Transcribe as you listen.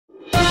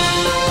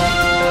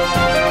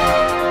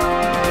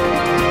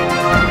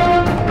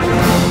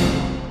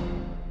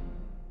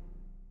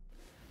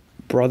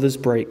Brothers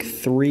break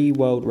 3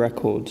 world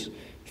records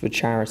for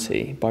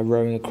charity by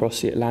rowing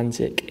across the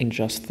Atlantic in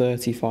just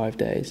 35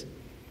 days.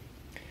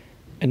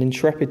 An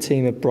intrepid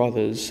team of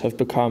brothers have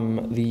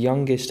become the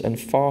youngest and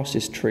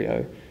fastest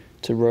trio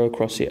to row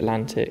across the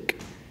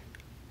Atlantic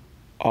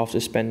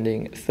after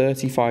spending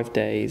 35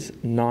 days,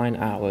 9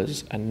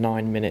 hours and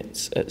 9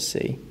 minutes at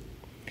sea.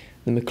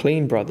 The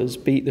MacLean brothers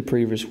beat the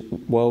previous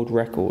world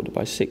record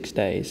by 6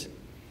 days,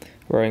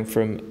 rowing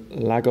from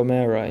La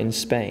Gomera in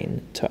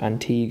Spain to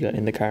Antigua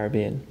in the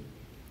Caribbean.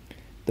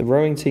 The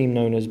rowing team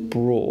known as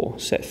BROAR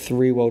set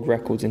 3 world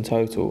records in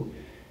total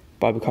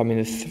by becoming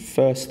the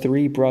first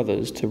 3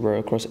 brothers to row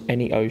across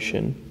any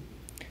ocean,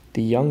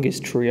 the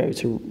youngest trio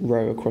to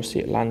row across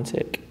the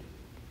Atlantic.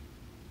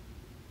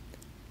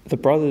 The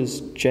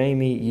brothers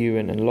Jamie,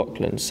 Ewan and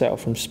Lachlan set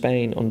off from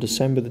Spain on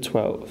December the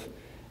 12th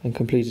and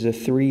completed a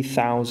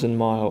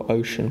 3,000-mile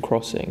ocean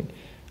crossing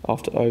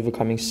after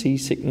overcoming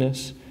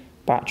seasickness,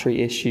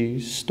 battery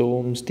issues,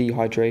 storms,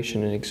 dehydration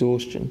and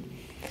exhaustion.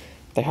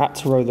 They had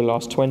to row the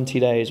last 20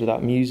 days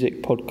without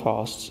music,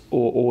 podcasts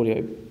or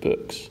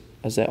audiobooks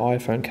as their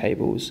iPhone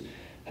cables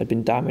had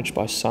been damaged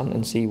by sun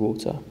and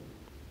seawater.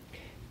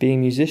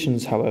 Being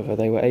musicians, however,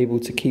 they were able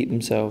to keep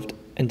themselves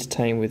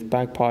entertained with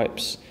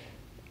bagpipes,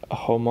 a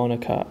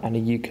harmonica and a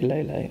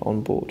ukulele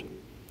on board.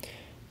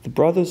 The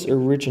brothers,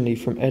 originally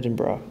from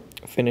Edinburgh,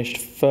 finished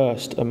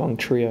first among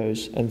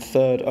trios and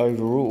 3rd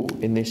overall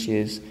in this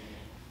year's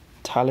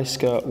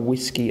Talisker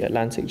Whisky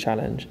Atlantic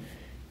Challenge,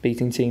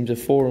 beating teams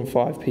of 4 and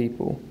 5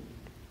 people.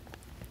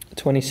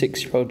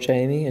 26-year-old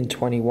Jamie and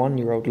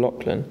 21-year-old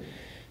Lachlan,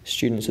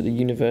 students at the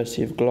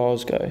University of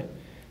Glasgow,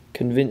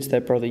 convinced their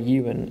brother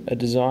Ewan, a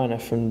designer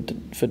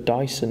for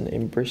Dyson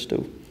in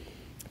Bristol,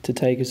 to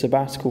take a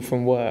sabbatical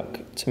from work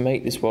to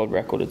make this world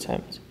record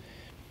attempt.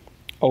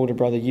 Older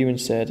brother Ewan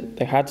said,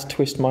 "They had to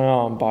twist my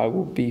arm, but I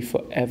will be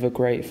forever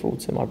grateful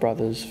to my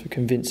brothers for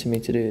convincing me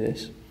to do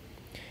this.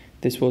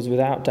 This was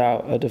without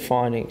doubt a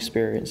defining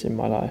experience in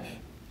my life.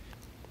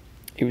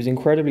 It was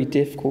incredibly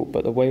difficult,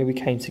 but the way we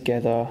came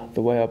together,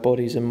 the way our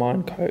bodies and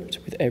mind coped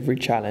with every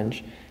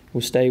challenge,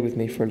 will stay with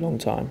me for a long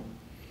time.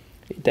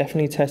 It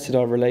definitely tested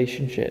our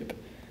relationship,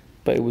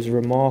 but it was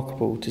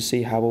remarkable to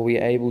see how we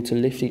were able to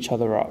lift each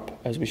other up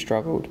as we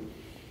struggled.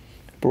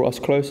 It brought us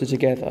closer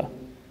together,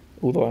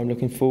 although I'm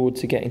looking forward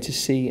to getting to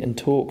see and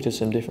talk to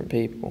some different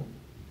people."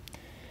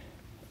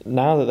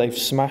 Now that they've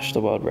smashed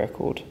the world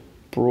record,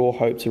 BROAR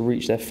hope to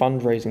reach their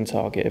fundraising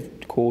target of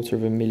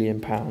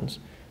 £250,000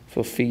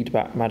 for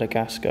Feedback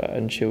Madagascar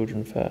and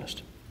Children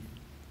First.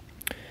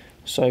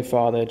 So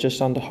far, they're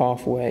just under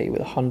halfway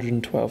with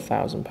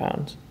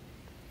 £112,000.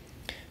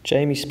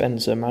 Jamie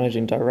Spencer,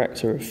 managing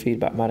director of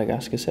Feedback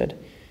Madagascar, said,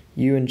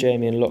 "You and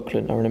Jamie and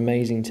Lachlan are an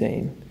amazing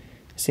team.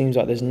 It seems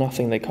like there's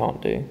nothing they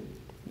can't do.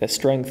 Their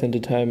strength and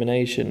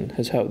determination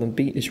has helped them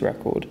beat this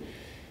record,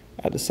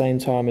 at the same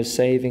time as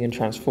saving and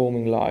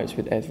transforming lives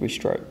with every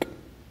stroke.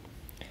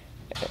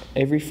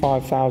 Every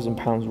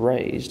 £5,000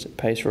 raised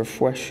pays for a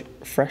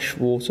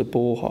freshwater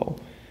borehole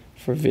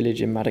for a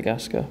village in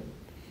Madagascar.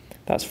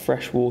 That's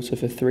fresh water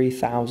for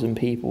 3,000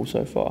 people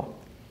so far,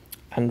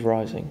 and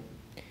rising."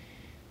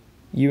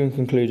 Ewan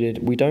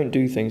concluded, "We don't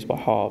do things by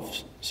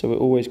halves, so we're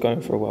always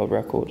going for a world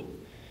record.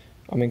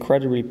 I'm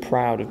incredibly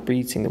proud of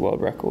beating the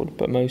world record,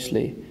 but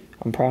mostly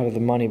I'm proud of the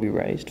money we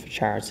raised for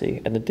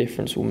charity and the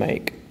difference we'll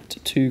make to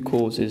 2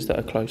 causes that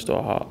are close to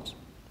our hearts."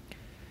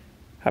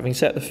 Having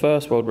set the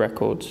first world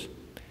records,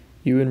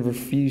 Ewan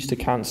refused to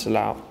cancel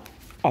out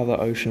other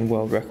ocean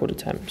world record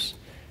attempts.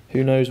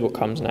 Who knows what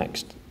comes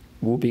next?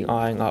 We'll be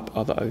eyeing up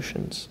other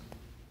oceans.